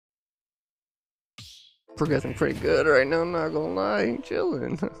Progressing pretty good right now, I'm not gonna lie.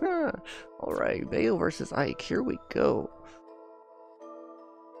 Chilling. Alright, Bayo versus Ike. Here we go.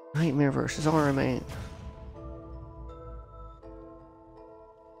 Knightmare versus rm8.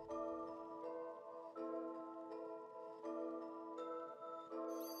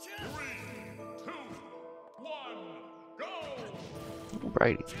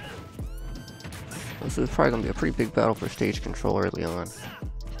 Alrighty. This is probably gonna be a pretty big battle for stage control early on.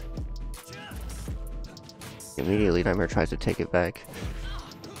 Immediately, Knightmare tries to take it back.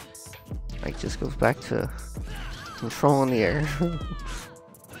 Ike just goes back to control in the air.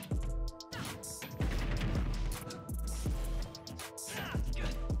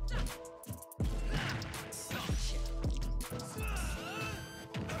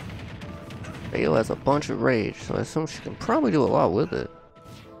 Bayo has a bunch of rage, so I assume she can probably do a lot with it.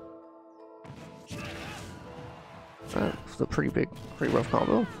 That's a pretty rough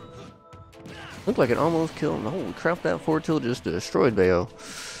combo. Looked like it almost killed him. Holy crap, that forward tilt just destroyed Bayo.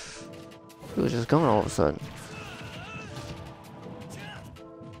 He was just gone all of a sudden.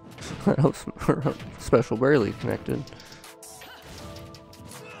 Her special barely connected.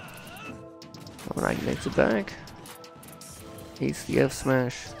 Alright, makes it back. Ace the F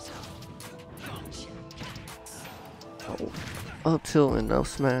smash. Oh, up tilt and up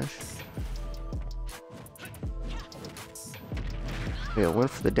smash. Yeah, went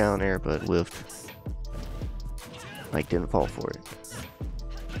for the down air, but whiffed. Mike didn't fall for it.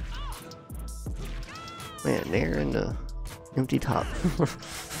 Man, nair in the empty top.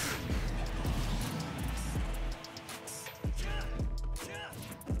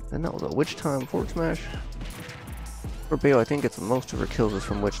 And that was a witch time forward smash. For Bayo, I think it's most of her kills is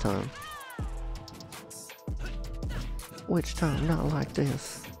from witch time. Witch time, not like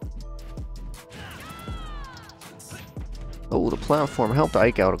this. Oh, the platform helped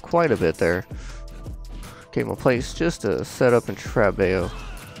Ike out quite a bit there. Gave him a place just to set up and trap Bayo.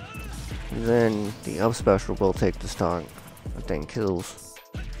 And then the up special will take the stock. That thing kills.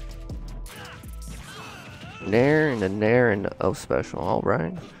 Nair and the up special.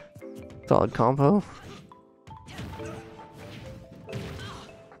 Alright. Solid combo.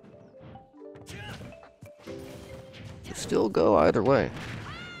 Still go either way.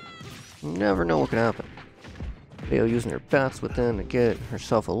 You never know what can happen. Bayo using her bats within to get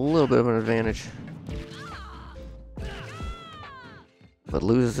herself a little bit of an advantage. But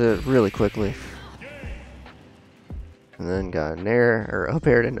loses it really quickly. And then got an air, or up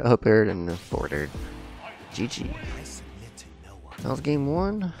aired and forward aired. GG. That was game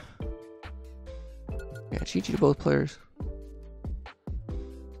one. Yeah, GG to both players.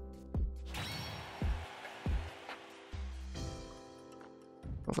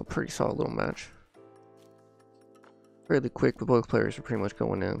 That was a pretty solid little match. Fairly quick, but both players are pretty much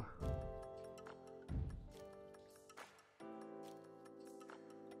going in.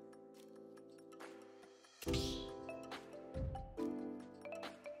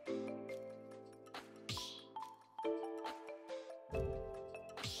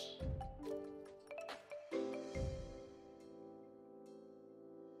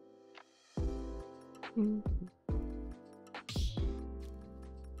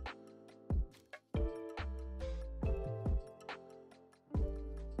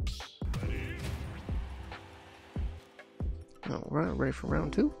 Alright, ready for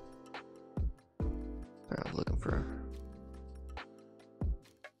round two? I was looking for...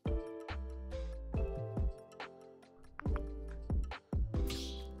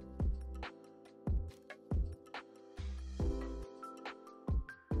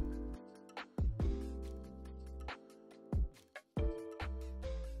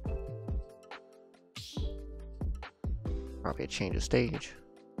 Probably a change of stage.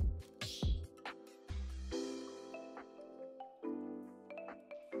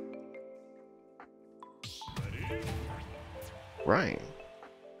 Right.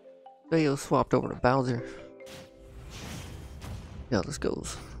 Bayo swapped over to Bowser. Yeah, this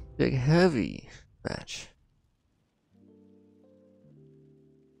goes big heavy match.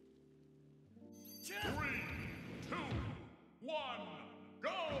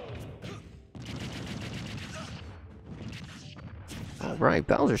 Alright,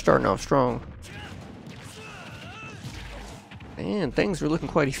 Bowser starting off strong. And things are looking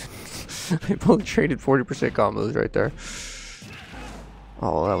quite even. They both traded 40% combos right there.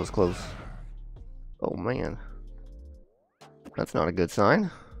 Oh, that was close. Oh man. That's not a good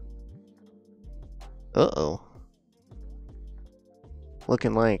sign. Uh-oh.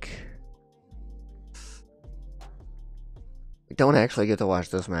 Looking like we don't actually get to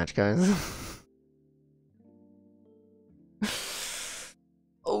watch this match, guys.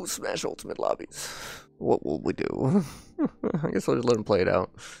 Oh Oh, smash ultimate lobbies. What will we do? I guess I'll just let him play it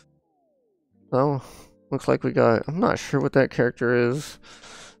out. So, looks like we got... I'm not sure what that character is.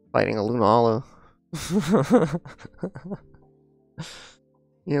 Fighting a Lunala.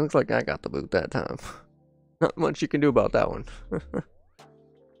 Yeah, looks like I got the boot that time. Not much you can do about that one.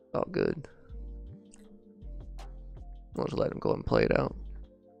 All good. I'll just let him go ahead and play it out.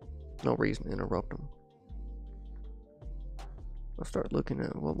 No reason to interrupt him. I'll start looking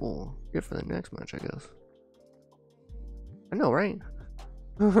at what we'll get for the next match, I guess. I know, right?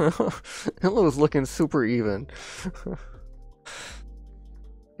 Hello's looking super even.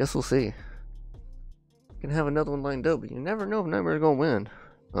 Guess we'll see. Can have another one lined up, but you never know if Knightmare's gonna win.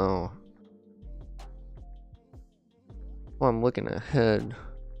 Oh. Well, I'm looking ahead.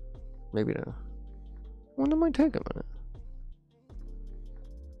 Maybe to... Well, that might take a minute.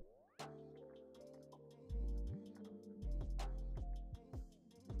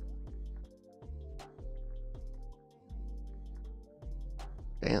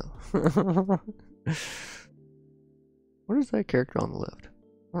 Damn. What is that character on the left? I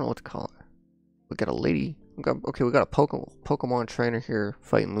don't know what to call her. We got a lady. We got a Pokemon trainer here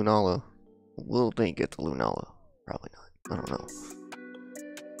fighting Lunala. Will they get to Lunala? Probably not. I don't know.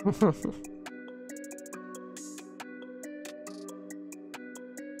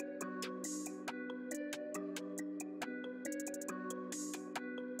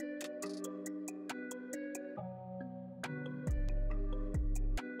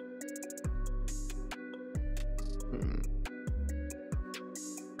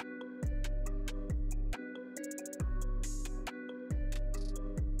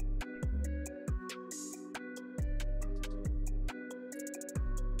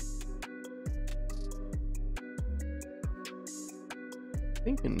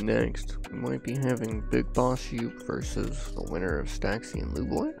 Thinking next, we might be having Big Boss Yoop versus the winner of Staxy and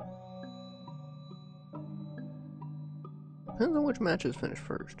Luboy. Depends on which matches finish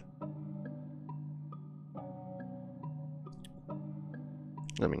first.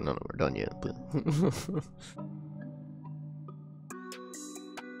 I mean, none of them are done yet, but...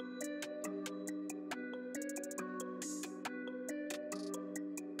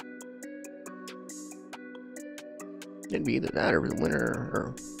 It'd be either that or the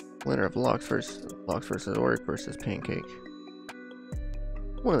winner of Locks versus Oric versus Pancake.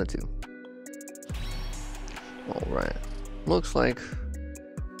 One of the two. Alright. Looks like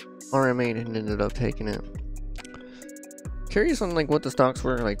rm8 ended up taking it. Curious on like what the stocks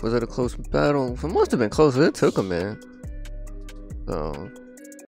were, like was it a close battle? It must have been close, it took a minute. So